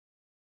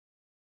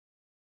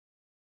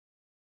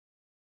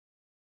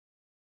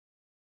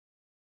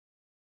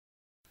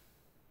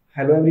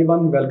Hello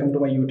everyone, welcome to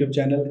my YouTube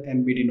channel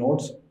MBD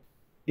Notes.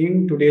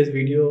 In today's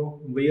video,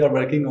 we are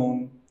working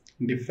on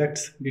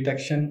defects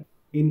detection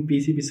in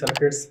PCB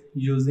circuits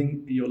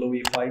using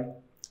YOLOv5.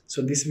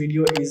 So this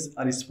video is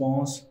a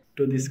response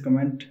to this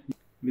comment.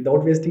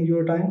 Without wasting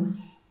your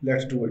time,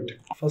 let's do it.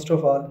 First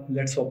of all,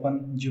 let's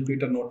open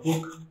Jupyter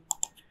Notebook.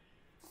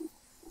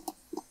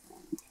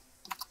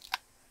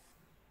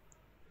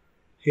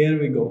 Here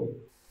we go.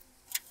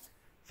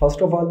 First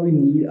of all, we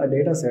need a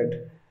data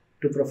set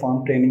to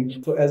perform training.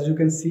 So as you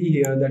can see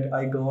here that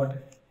I got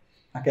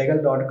a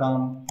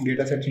kaggle.com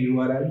dataset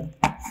URL.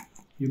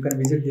 You can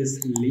visit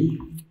this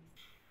link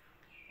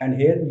and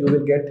here you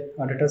will get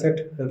a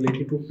dataset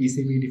related to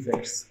PCB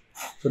defects.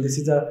 So this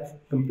is a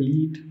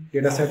complete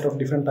dataset of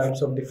different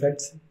types of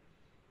defects.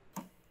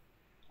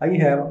 I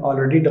have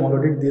already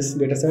downloaded this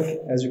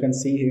dataset as you can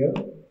see here.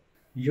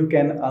 You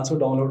can also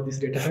download this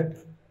dataset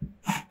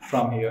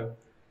from here.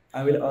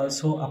 I will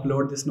also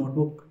upload this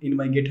notebook in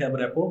my GitHub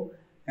repo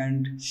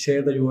and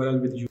share the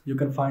URL with you. You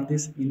can find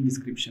this in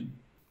description.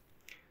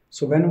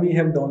 So when we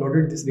have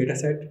downloaded this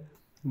dataset,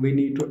 we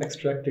need to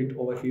extract it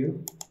over here.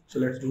 So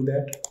let's do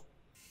that.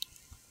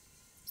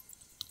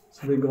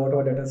 So we got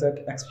our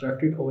dataset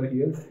extracted over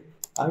here.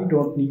 I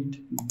don't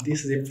need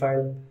this zip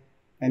file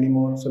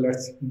anymore. So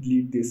let's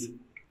delete this.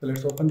 So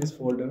let's open this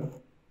folder.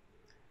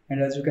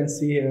 And as you can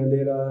see here,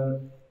 there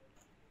are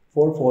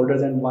 4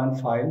 folders and 1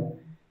 file.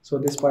 So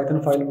this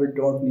Python file we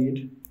don't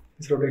need.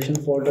 This rotation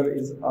folder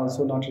is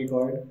also not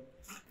required.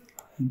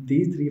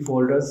 These 3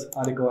 folders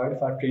are required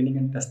for training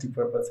and testing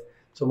purpose.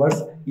 So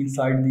what's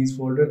inside these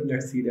folders?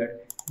 Let's see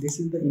that. This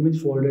is the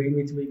image folder in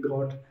which we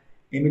got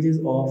images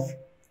of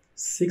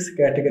 6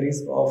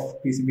 categories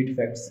of PCB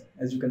defects,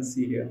 as you can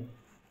see here.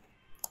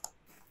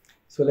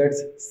 So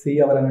let's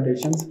see our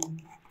annotations.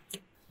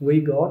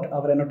 We got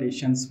our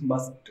annotations,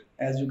 but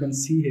as you can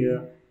see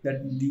here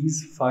that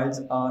these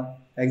files are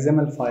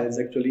XML files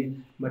actually,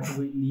 but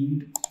we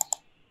need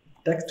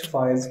text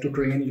files to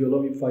train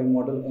YOLOv5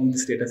 model on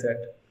this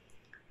dataset.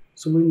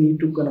 So we need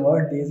to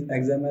convert these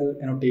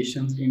XML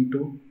annotations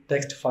into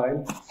text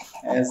file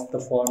as the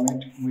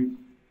format we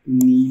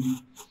need,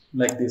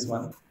 like this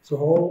one. So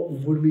how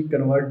would we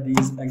convert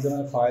these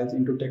XML files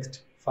into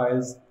text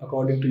files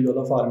according to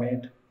YOLO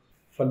format?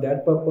 For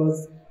that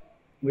purpose,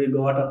 we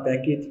got a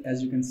package,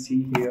 as you can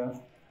see here,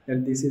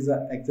 that this is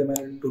a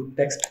XML to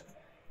text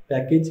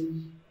package.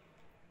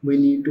 We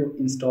need to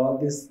install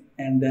this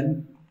and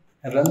then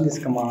run this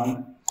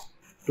command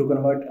to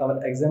convert our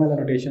XML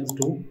annotations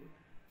to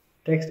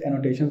text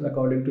annotations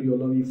according to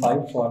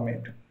YOLOv5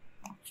 format.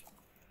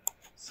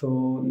 So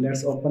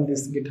let's open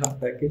this GitHub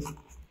package.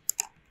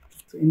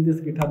 So in this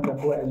GitHub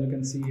repo, as you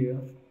can see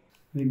here,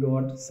 we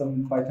got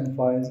some Python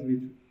files which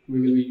we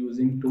will be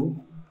using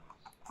to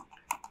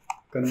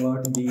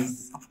convert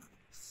these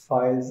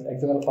files,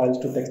 XML files,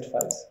 to text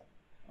files.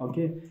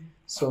 Okay,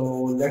 so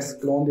let's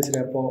clone this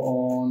repo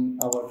on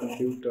our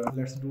computer.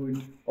 Let's do it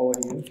over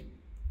here.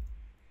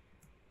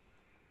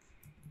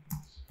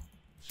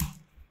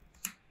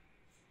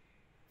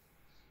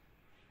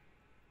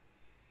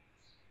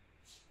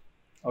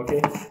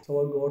 Okay,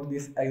 so I got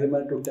this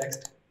XML to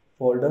text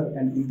folder,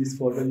 and in this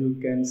folder you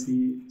can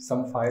see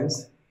some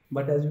files.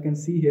 But as you can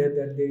see here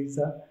that there is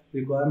a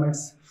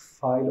requirements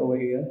file over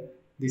here.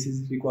 This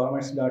is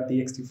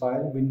requirements.txt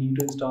file. We need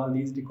to install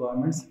these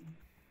requirements.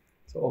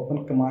 So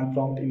open command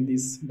prompt in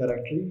this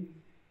directory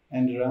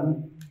and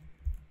run.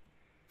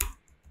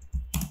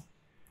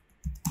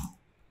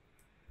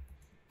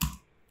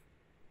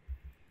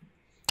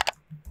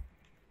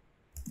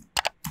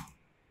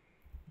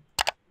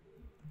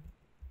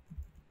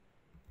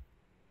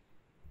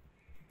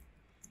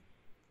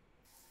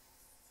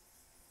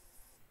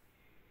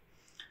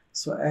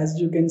 So as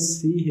you can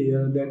see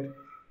here that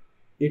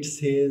it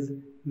says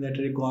that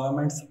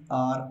requirements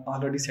are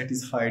already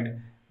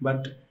satisfied,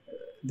 but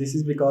this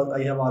is because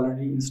I have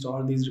already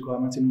installed these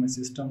requirements in my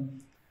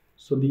system.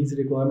 So these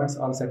requirements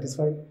are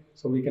satisfied,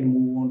 so we can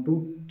move on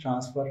to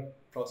transfer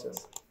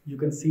process. You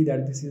can see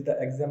that this is the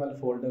XML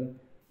folder.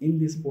 In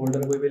this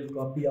folder we will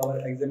copy our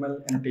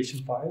XML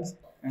annotation files,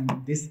 and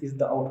this is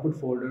the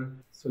output folder.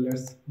 So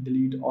let's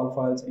delete all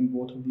files in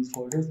both of these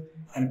folders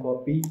and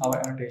copy our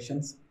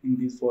annotations in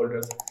these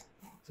folders.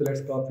 So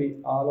let's copy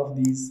all of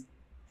these.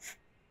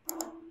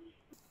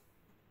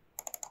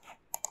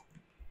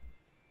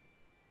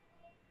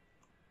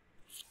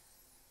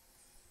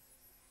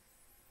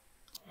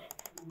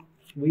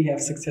 We have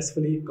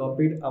successfully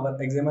copied our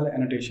XML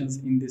annotations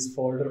in this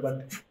folder,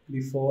 but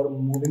before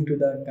moving to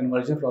the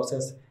conversion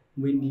process,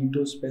 we need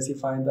to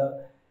specify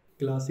the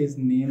classes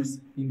names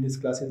in this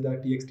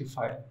classes.txt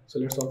file. So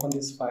let's open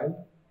this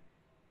file.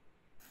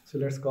 So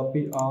let's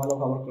copy all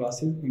of our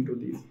classes into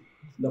these.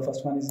 The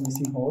first one is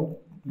missing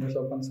hole. Let's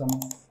open some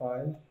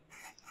file.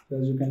 So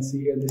as you can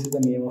see here, this is the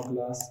name of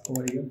class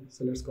over here.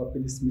 So let's copy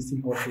this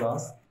missing hole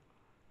class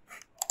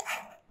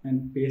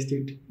and paste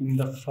it in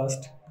the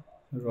first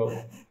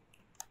row.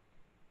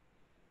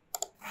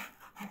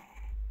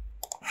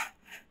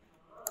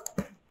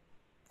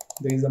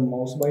 There is a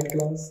mouse byte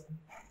class.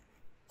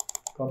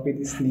 Copy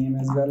this name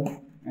as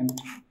well and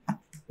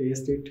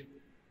paste it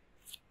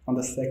on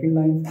the second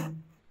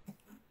line.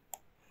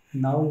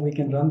 Now we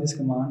can run this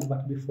command,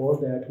 but before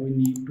that we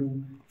need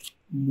to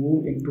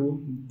move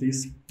into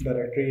this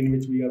directory in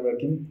which we are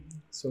working.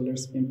 So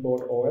let's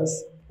import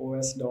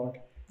os dot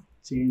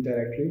change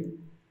directory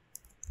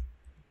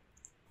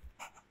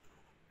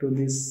to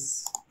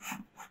this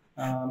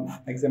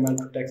XML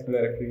to text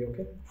directory.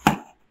 Okay.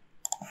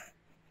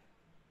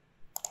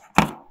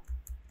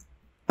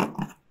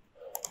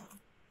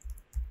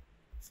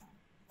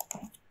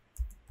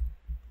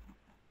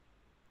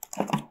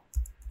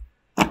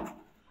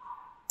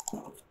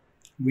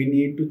 We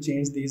need to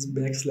change these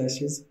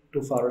backslashes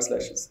to forward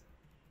slashes.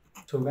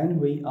 So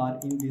when we are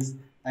in this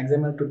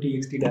XML to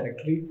txt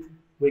directory,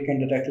 we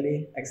can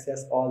directly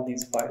access all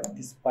these files,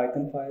 this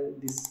Python file,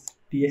 this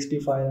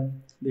txt file,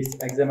 this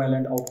XML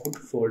and output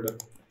folder.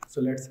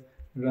 So let's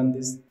run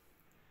this.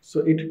 So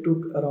it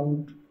took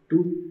around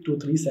 2 to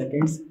 3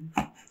 seconds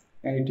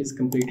and it is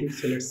completed.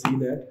 So let's see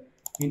that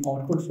in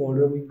output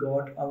folder we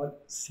got our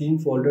same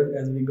folder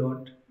as we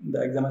got the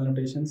XML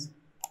notations.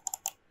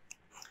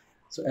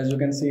 So as you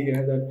can see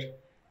here that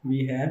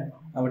we have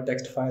our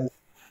text file.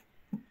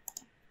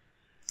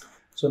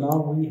 So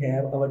now we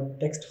have our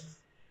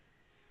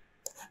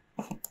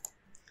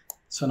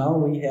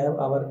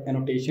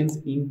annotations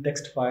in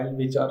text file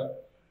which are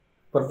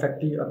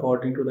perfectly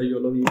according to the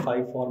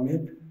YOLOv5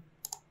 format.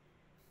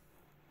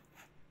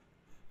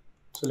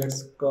 So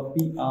let's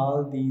copy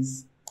all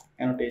these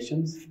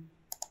annotations.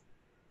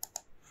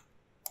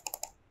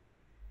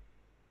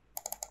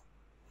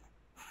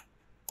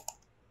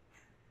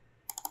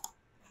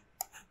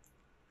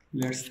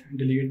 Let's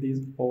delete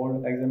these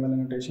old XML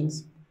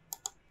annotations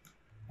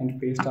and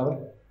paste our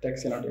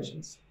text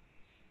annotations.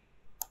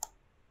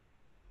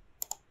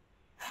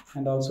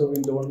 And also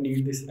we don't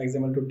need this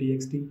XML to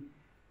txt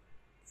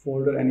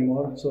folder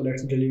anymore. So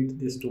let's delete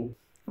this too.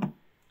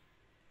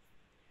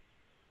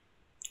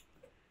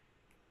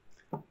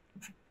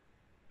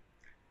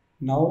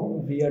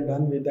 Now we are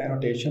done with the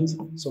annotations.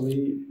 So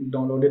we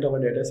downloaded our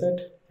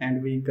dataset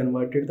and we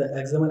converted the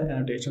XML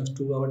annotations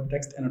to our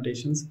text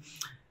annotations.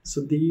 So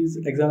these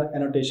XML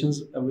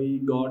annotations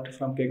we got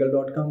from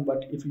kaggle.com,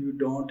 but if you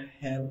don't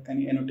have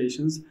any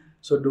annotations,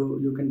 so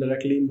you can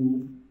directly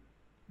move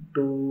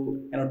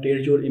to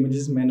annotate your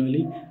images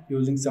manually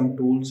using some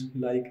tools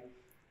like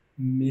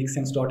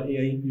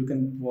makesense.ai. You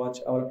can watch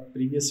our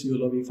previous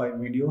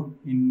YOLOv5 video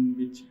in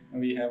which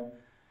we have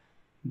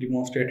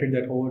demonstrated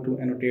that how to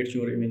annotate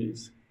your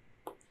images.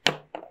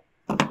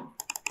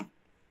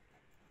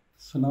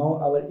 So now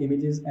our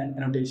images and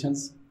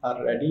annotations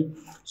are ready.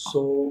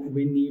 So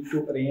we need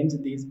to arrange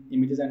these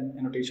images and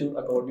annotations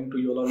according to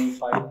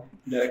YOLOv5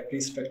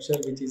 directory structure,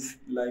 which is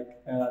like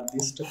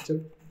this structure.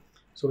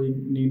 So we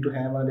need to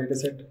have a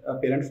dataset, a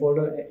parent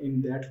folder.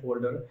 In that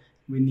folder,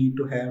 we need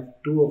to have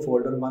two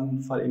folders,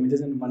 one for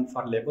images and one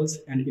for labels.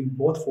 And in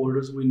both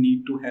folders, we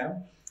need to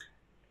have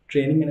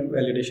training and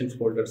validation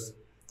folders.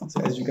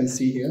 So as you can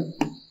see here.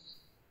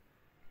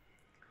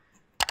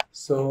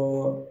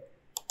 So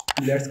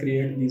let's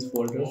create these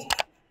folders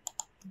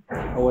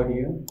over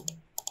here.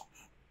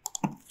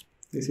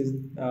 This is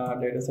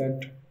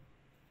dataset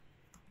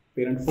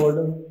parent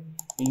folder.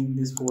 In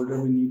this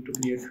folder we need to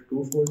create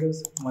two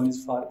folders. One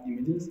is for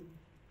images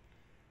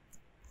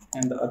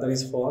and the other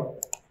is for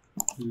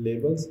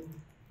labels.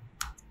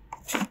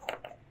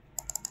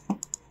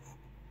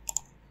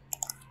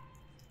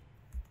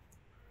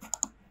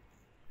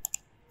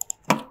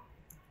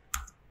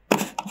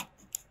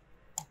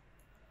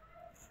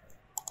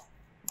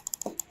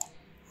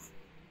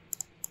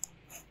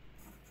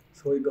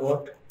 So we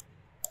got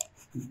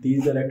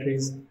these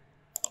directories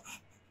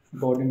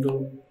according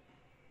to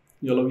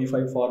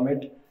YOLOv5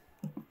 format.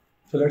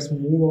 So let's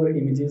move our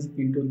images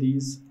into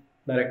these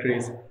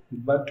directories,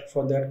 but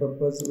for that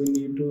purpose we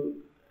need to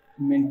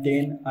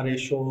maintain a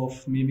ratio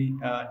of maybe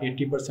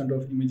 80%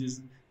 of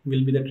images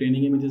will be the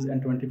training images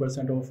and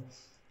 20% of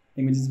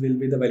images will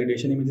be the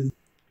validation images.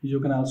 You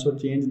can also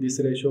change this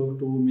ratio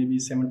to maybe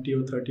 70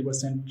 or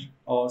 30%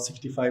 or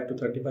 65 to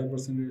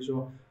 35%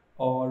 ratio,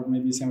 or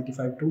maybe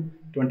 75 to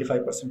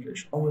 25%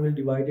 ratio. Now we will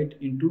divide it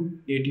into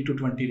 80 to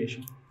 20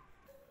 ratio.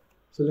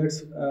 So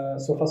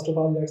so first of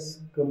all, let's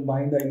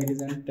combine the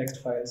images and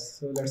text files.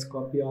 So let's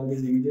copy all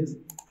these images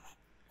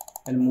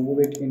and move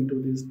it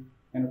into these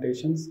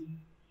annotations.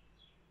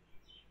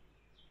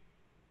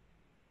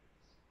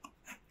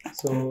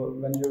 So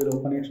when you will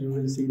open it, you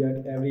will see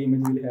that every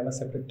image will have a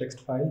separate text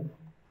file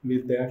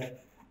with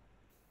that.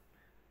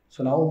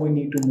 So now we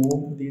need to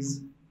move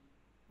these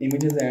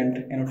images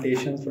and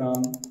annotations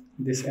from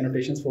this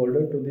annotations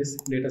folder to this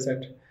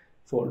dataset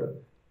folder.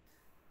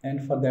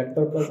 And for that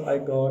purpose, I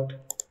got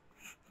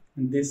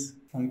this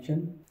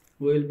function.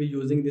 We will be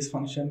using this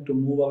function to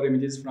move our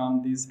images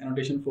from this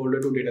annotation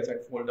folder to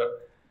dataset folder.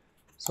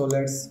 So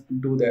let's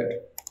do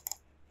that.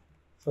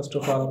 First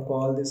of all,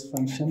 call this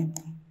function.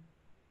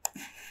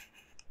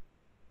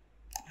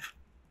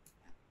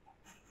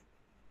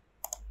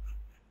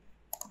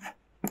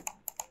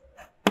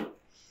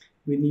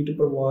 we need to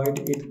provide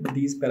it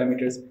these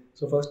parameters.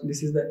 So first,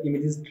 this is the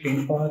images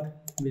train path,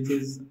 which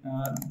is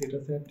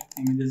dataset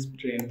images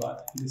train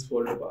path, this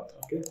folder path.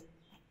 Okay,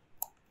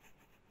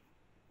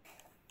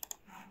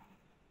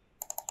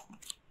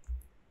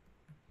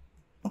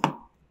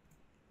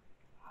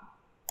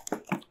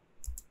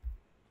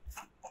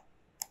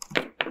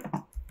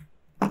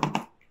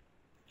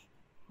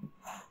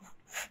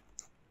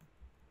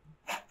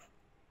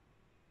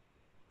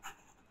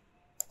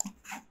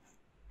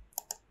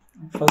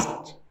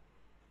 first,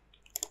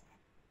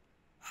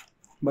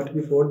 but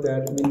before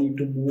that we need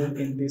to move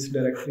in this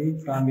directory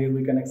from where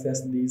we can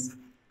access these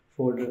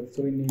folders.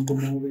 So we need to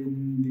move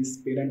in this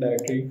parent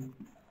directory,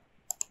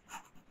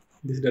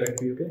 this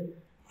directory. Okay,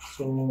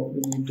 so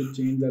we need to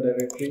change the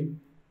directory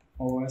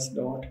os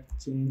dot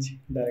change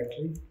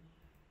directory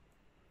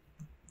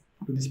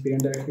to this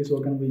parent directory,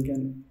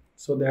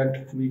 so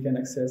that we can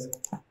access.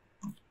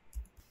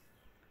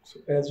 So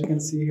as you can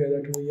see here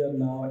that we are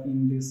now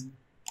in this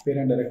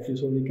parent directory,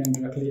 so we can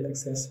directly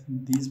access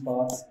these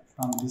paths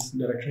from this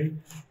directory.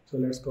 So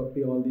let's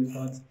copy all these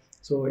paths.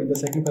 So in the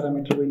second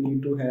parameter, we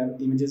need to have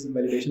images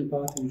validation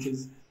path, which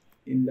is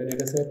in the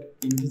dataset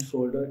images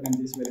folder, and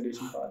this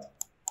validation path.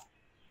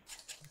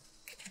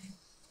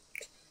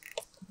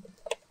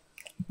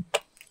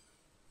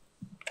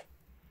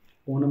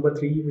 On number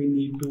 3, we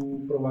need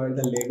to provide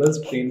the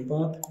labels train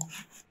path.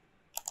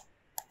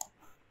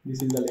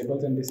 This is the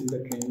labels and this is the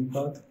training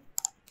path.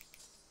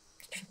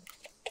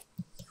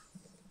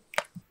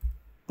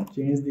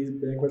 Change these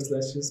backward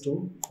slashes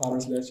to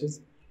forward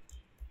slashes.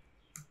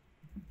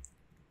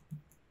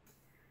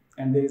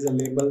 And there is a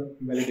label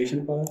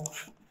validation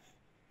path,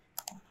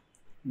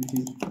 which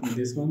is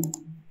this one.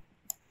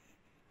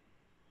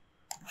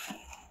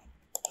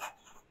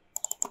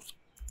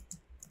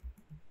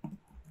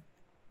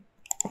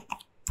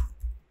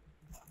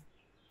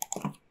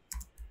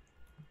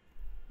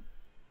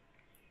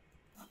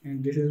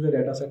 And this is the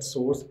dataset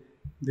source.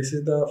 This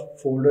is the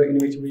folder in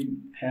which we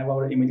have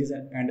our images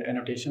and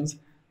annotations.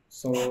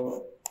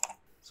 So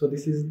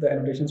this is the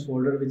annotations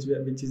folder which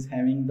is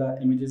having the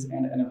images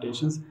and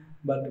annotations,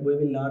 but we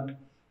will not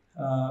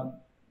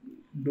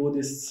do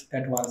this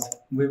at once.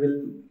 We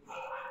will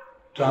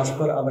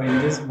transfer our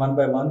images one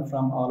by one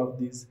from all of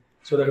these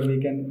so that we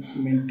can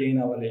maintain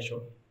our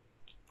ratio.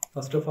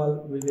 First of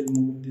all, we will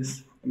move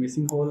this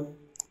missing hole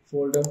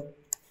folder.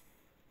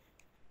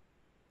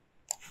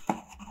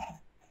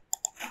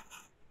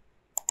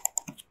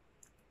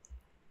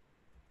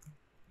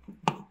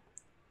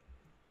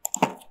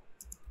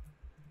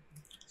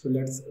 So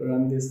let's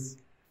run this.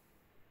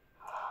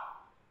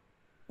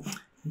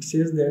 It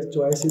says that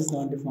choice is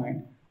not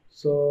defined.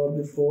 So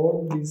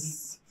before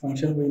this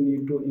function, we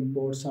need to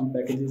import some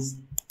packages.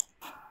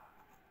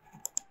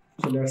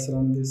 So let's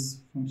run this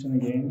function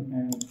again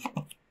and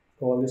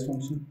call this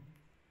function.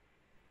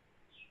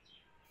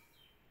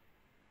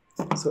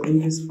 So in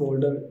this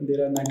folder,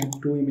 there are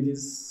 92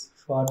 images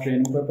for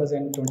training purpose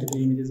and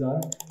 23 images are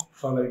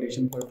for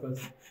validation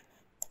purpose.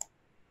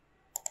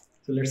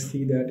 So let's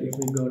see that if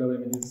we got our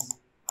images.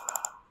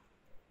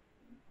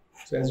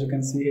 So as you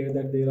can see here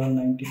that there are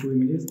 92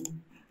 images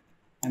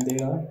and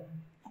there are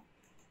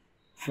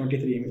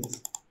 23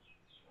 images.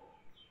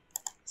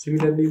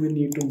 Similarly, we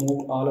need to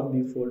move all of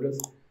these folders.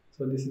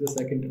 So this is the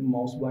second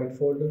mouse byte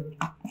folder.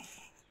 So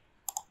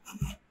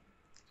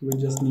we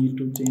just need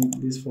to change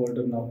this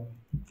folder now.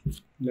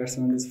 Let's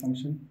run this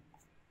function.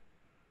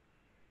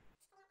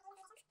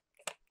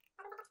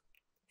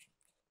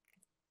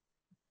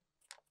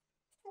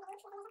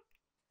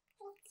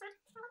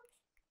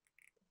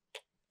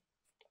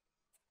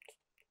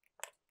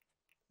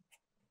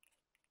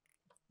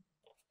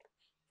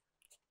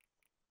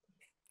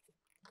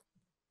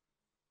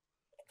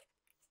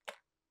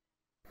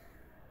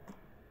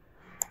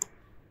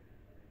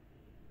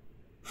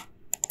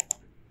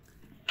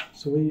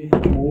 So we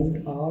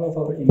moved all of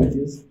our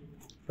images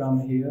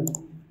from here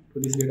to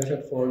this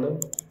dataset folder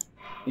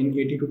in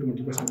 80 to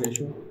 20%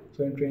 ratio.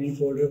 So in training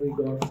folder, we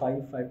got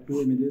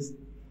 552 images.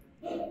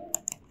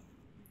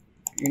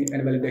 In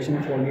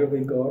validation folder,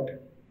 we got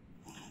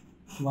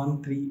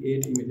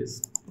 138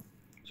 images.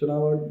 So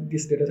now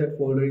this dataset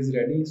folder is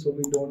ready, so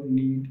we don't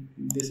need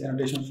this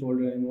annotation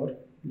folder anymore.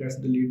 Let's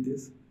delete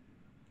this.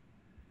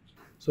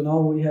 So now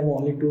we have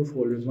only two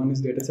folders. One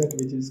is dataset,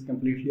 which is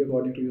completely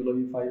according to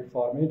YOLOv5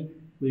 format.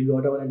 We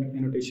got our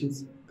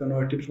annotations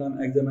converted from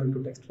XML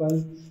to text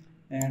files,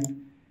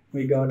 and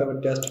we got our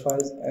test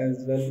files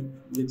as well,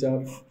 which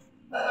are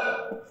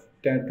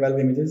 12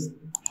 images.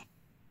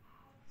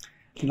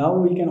 Now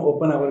we can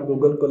open our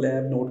Google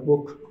Colab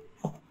notebook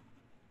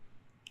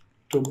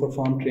to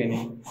perform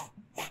training.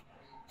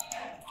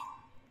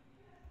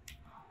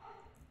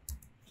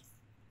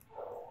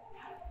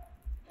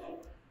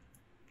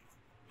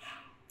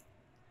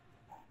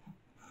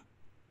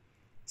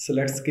 So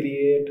let's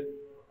create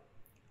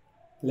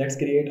a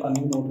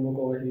new notebook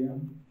over here.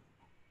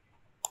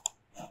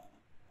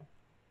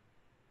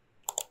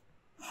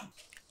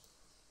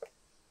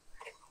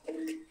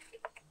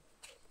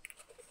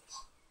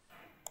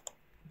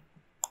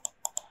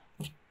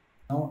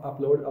 Now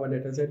upload our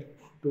dataset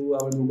to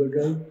our Google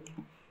Drive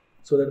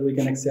so that we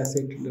can access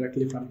it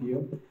directly from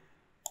here.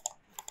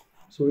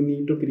 So we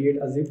need to create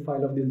a zip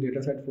file of this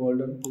dataset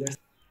folder.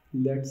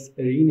 Let's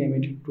rename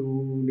it to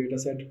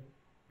dataset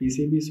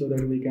PCB so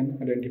that we can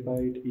identify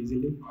it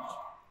easily.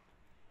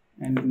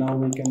 And now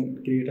we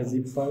can create a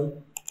zip file.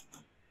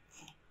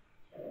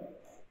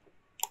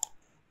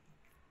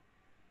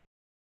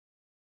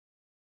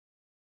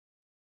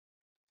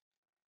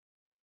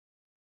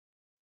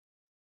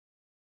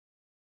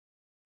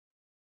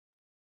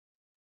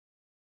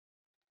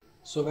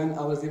 So when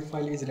our zip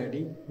file is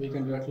ready, we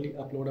can directly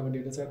upload our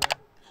dataset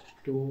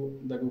to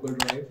the Google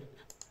Drive.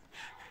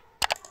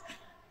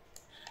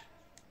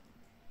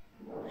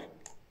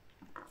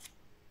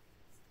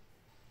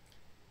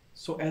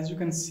 So as you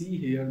can see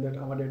here that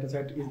our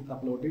dataset is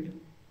uploaded.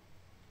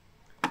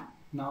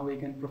 Now we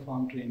can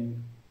perform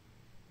training.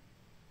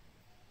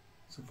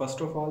 So first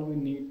of all, we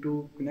need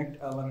to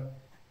connect our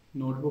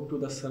notebook to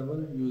the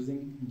server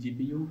using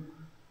GPU.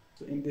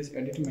 So in this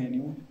edit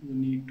menu, you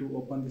need to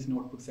open this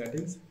notebook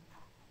settings,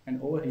 and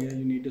over here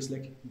you need to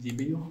select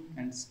GPU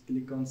and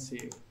click on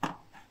save.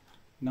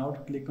 Now to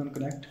click on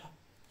connect.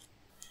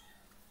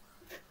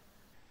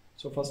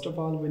 So first of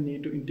all, we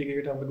need to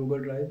integrate our Google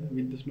Drive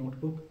with this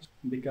notebook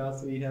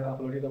because we have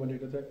uploaded our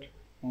dataset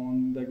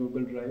on the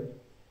Google Drive.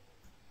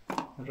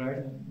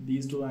 Write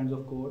these two lines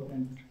of code,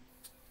 and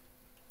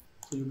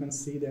so you can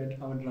see that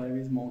our drive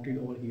is mounted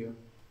over here.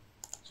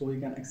 So we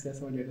can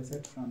access our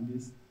dataset from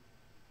this.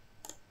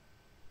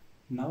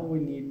 Now we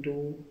need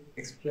to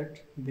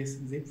extract this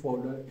zip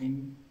folder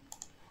in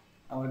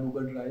our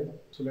Google Drive.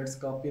 So let's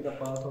copy the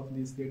path of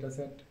this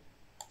dataset,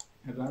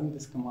 run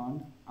this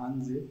command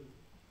unzip,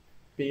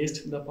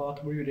 paste the path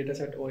of your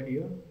dataset over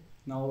here.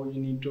 Now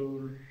you need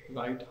to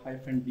write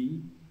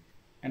 -b,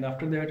 and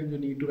after that you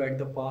need to write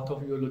the path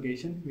of your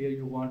location where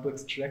you want to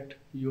extract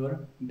your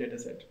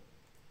dataset.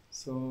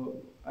 So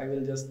I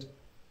will just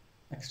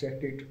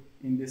extract it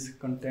in this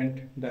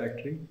content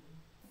directory.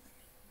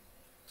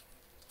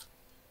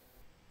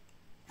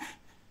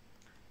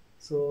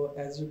 So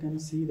as you can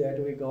see that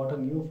we got a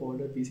new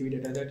folder PCB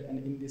dataset,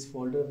 and in this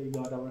folder we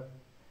got our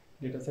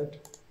dataset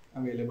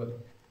available.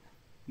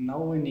 Now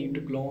we need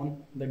to clone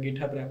the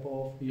GitHub repo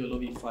of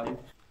YOLOv5.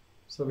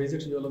 So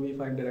visit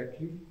YOLOv5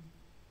 directory,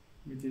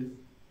 which is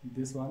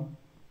this one.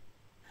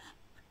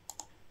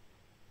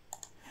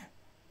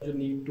 You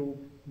need to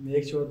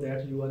make sure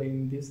that you are in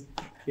this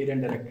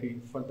parent directory.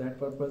 For that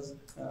purpose,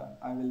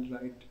 I will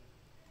write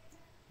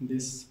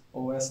this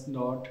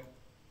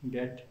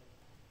os.get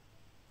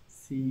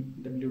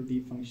cwd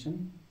function.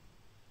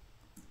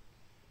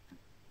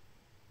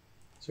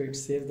 So it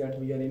says that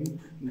we are in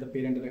the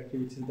parent directory,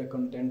 which is the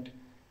content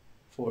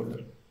folder.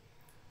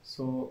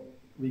 So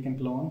we can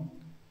clone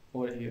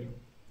over here.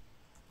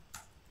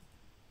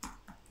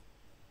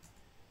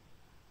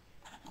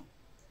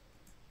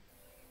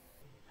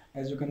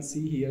 As you can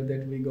see here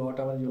that we got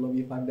our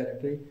YOLOv5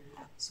 directory.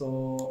 So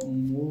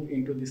move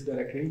into this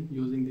directory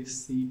using this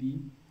cd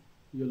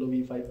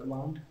YOLOv5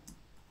 command.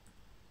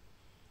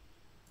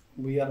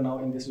 We are now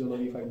in this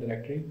YOLOv5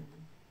 directory.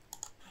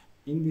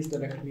 In this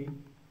directory,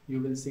 you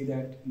will see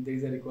that there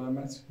is a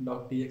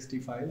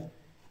requirements.txt file.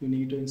 You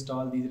need to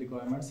install these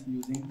requirements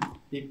using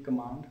pip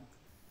command.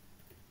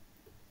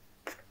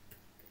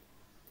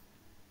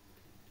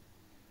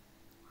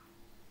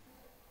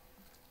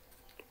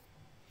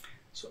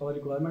 So our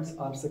requirements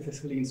are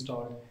successfully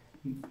installed.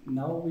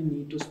 Now we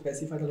need to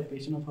specify the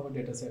location of our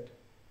dataset.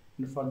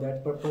 And for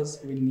that purpose,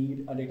 we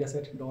need a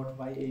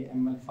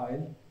dataset.yaml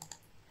file.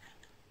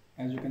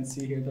 As you can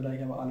see here that I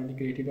have already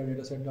created a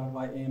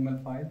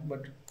dataset.yaml file,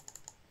 but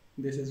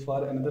this is for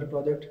another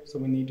project, so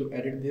we need to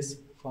edit this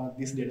for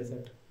this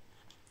dataset.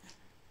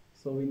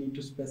 So we need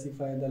to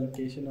specify the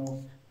location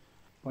of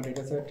our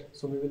dataset.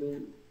 So we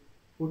will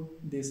put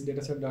this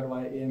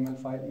dataset.yaml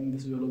file in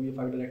this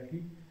YOLOv5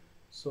 directory.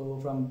 So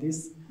from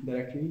this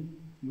directory,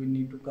 we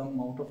need to come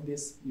out of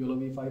this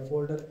YOLOv5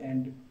 folder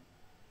and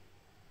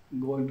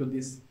go into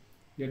this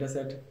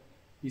dataset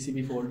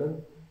PCB folder.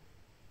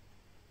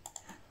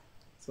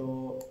 So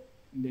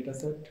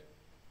dataset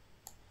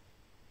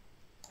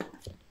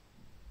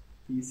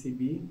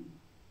PCB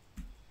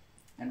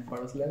and /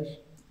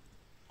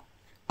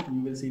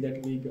 you will see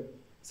that we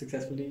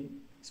successfully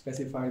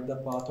specified the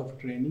path of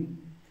training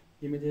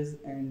images,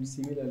 and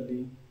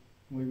similarly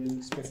we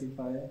will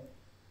specify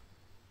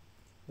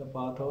the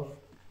path of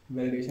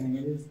validation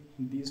images.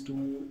 These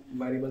two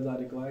variables are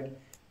required,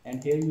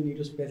 and here you need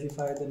to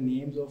specify the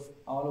names of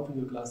all of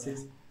your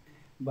classes,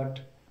 but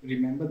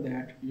remember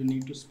that you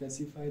need to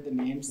specify the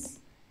names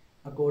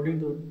according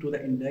to the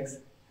index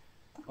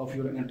of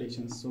your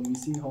annotations. So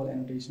missing whole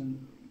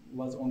annotation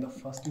was on the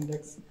first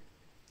index,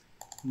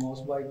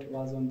 mouse byte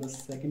was on the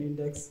second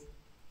index,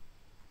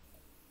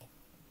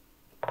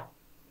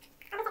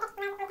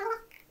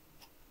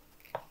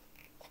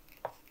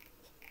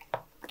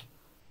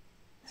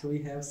 so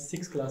we have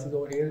 6 classes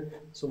over here.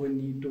 So we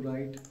need to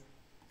write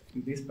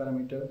this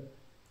parameter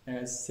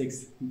as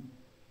 6.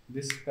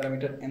 This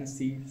parameter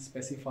nc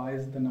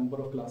specifies the number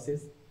of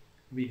classes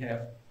we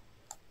have.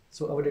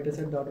 So our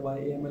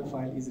dataset.yaml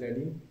file is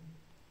ready.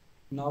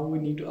 Now we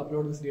need to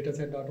upload this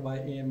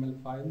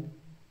dataset.yaml file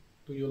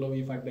to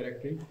YOLOv5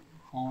 directory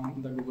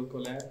on the Google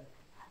Colab.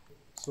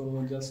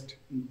 So just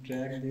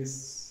drag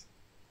this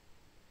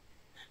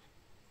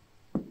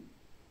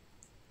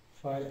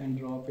file and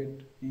drop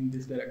it in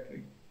this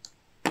directory.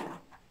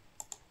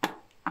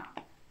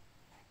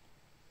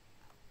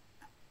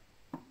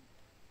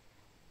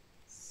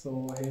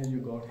 So here you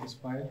got this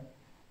file.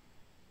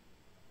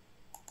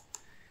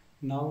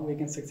 Now we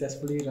can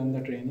successfully run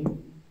the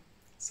training.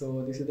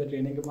 So this is the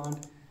training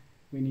command.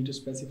 We need to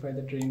specify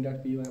the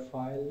train.py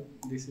file.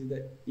 This is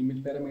the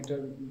image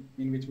parameter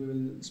in which we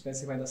will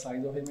specify the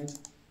size of image.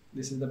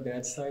 This is the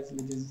batch size,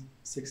 which is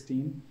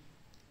 16,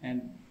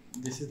 and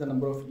this is the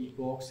number of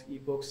epochs.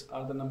 Epochs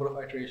are the number of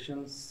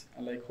iterations,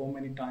 like how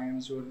many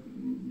times your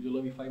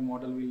YOLOv5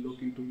 model will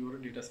look into your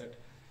dataset.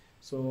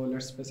 So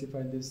let's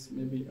specify this,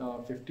 maybe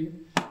 50.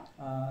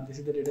 This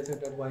is the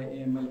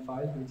dataset.yaml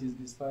file, which is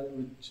this file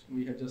which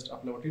we have just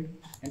uploaded.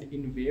 And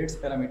in weights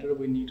parameter,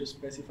 we need to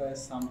specify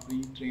some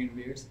pre-trained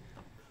weights.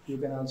 You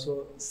can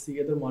also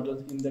see other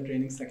models in the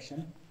training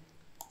section.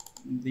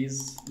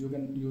 These you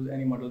can use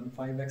any model.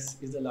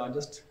 5x is the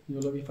largest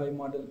YOLOv5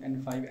 model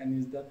and 5n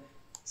is the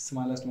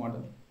smallest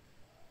model.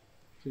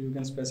 So you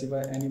can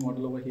specify any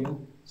model over here.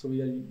 So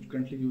we are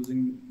currently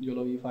using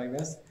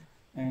YOLOv5s.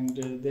 And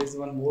there is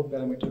one more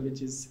parameter,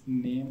 which is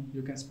name.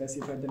 You can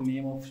specify the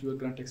name of your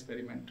current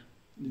experiment.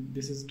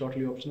 This is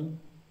totally optional.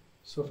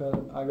 So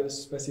I will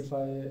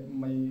specify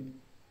my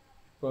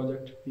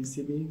project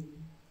PCB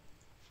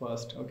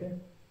first. Okay.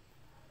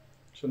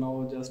 So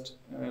now just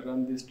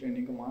run this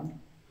training command.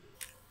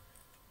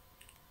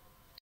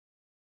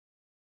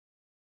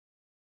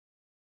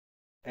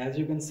 As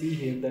you can see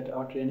here that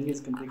our training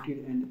is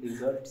completed and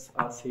results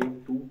are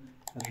saved to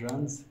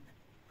runs,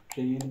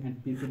 train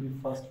and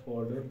PCB first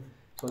folder.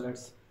 So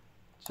let's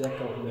check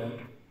out that.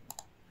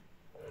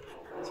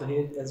 So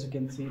here, as you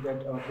can see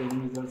that our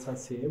training results are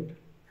saved.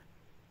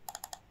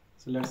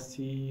 So let's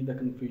see the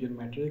confusion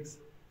matrix.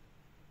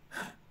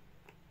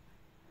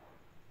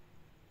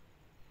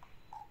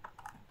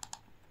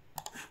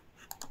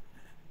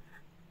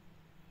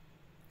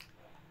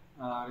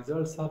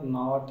 Results are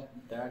not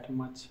that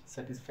much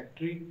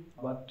satisfactory,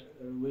 but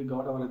we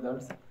got our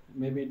results.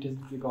 Maybe it is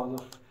because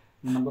of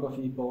number of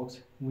epochs.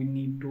 We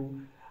need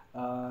to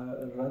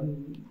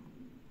run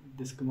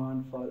this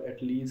command for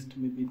at least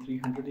maybe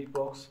 300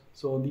 epochs.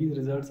 So these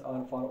results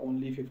are for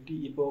only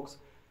 50 epochs,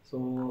 so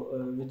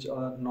which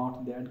are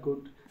not that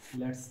good.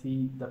 Let's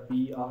see the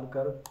PR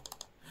curve.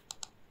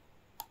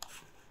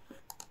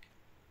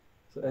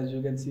 So as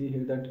you can see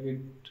here that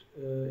it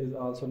is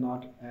also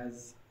not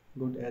as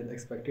good as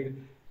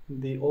expected.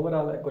 The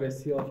overall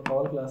accuracy of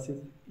all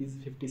classes is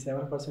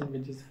 57%,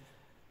 which is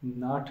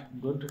not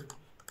good,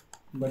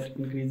 but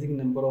increasing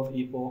number of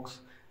epochs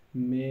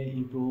may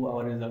improve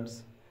our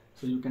results.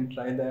 So you can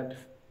try that.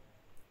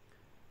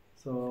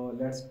 So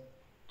let's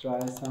try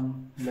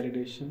some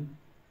validation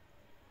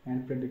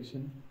and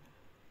prediction.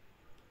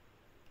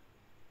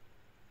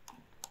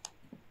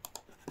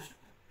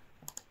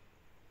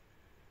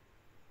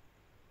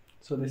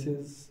 So this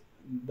is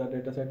the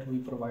dataset we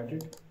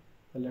provided.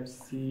 So let's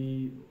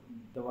see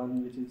the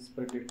one which is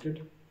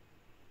predicted.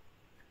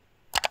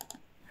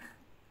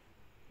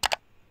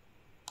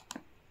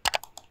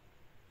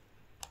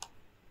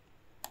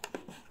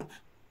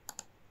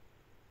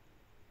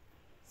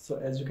 So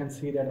as you can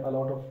see that a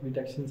lot of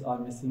detections are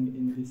missing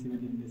in this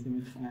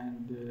image,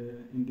 and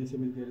in this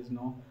image there is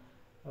no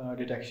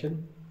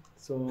detection.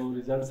 So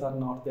results are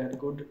not that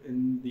good.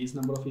 In these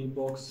number of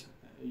epochs,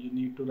 you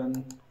need to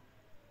run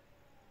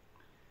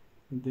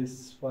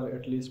this for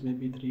at least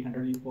maybe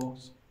 300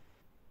 epochs.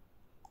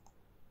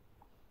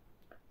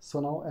 So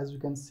now as you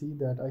can see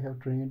that I have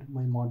trained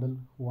my model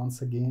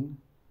once again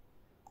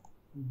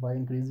by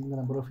increasing the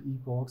number of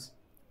epochs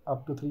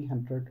up to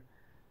 300.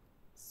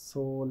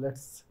 So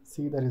let's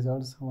see the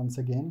results once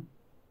again.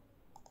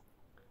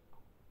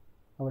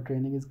 Our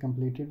training is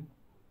completed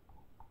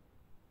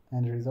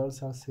and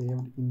results are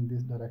saved in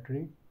this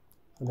directory.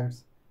 So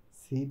let's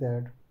see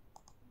that.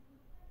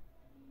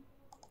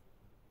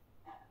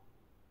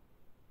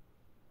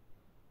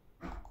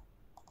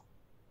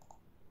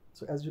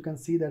 So as you can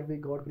see that we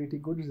got pretty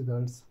good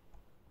results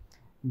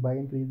by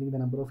increasing the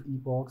number of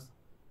epochs.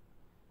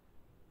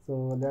 So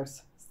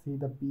let's see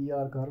the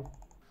PR curve.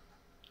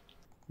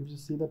 If you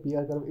see the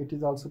PR curve, it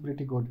is also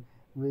pretty good.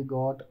 We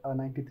got a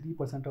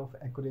 93% of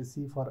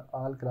accuracy for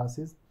all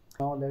classes.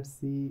 Now let's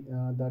see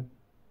the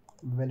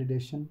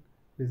validation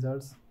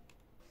results.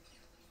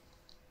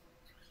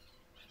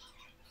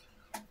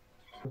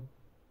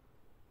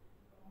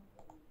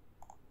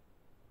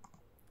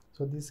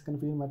 So this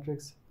confusion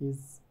matrix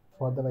is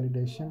for the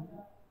validation.